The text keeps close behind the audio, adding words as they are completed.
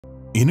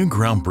In a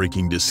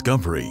groundbreaking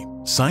discovery,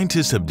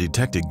 scientists have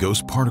detected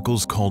ghost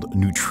particles called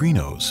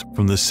neutrinos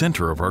from the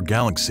center of our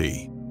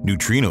galaxy.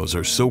 Neutrinos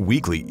are so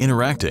weakly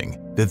interacting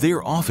that they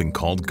are often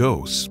called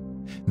ghosts.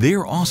 They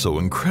are also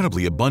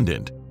incredibly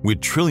abundant,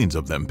 with trillions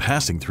of them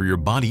passing through your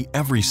body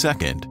every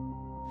second.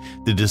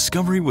 The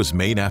discovery was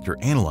made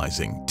after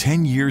analyzing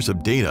 10 years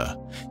of data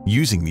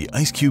using the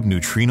IceCube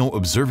Neutrino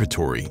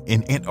Observatory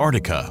in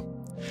Antarctica.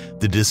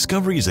 The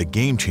discovery is a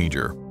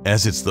game-changer,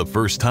 as it's the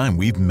first time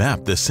we've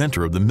mapped the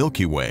center of the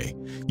Milky Way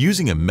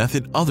using a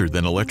method other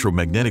than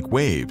electromagnetic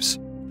waves.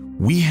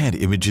 We had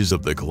images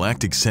of the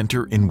galactic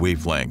center in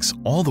wavelengths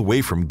all the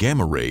way from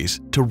gamma rays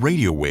to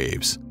radio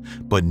waves,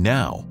 but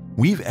now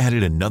we've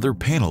added another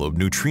panel of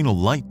neutrino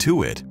light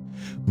to it.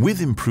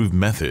 With improved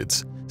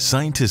methods,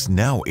 scientists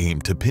now aim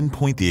to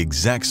pinpoint the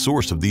exact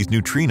source of these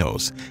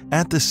neutrinos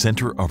at the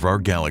center of our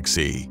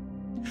galaxy.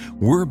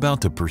 We're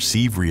about to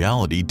perceive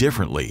reality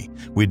differently,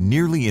 with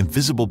nearly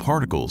invisible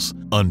particles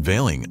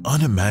unveiling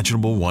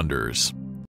unimaginable wonders.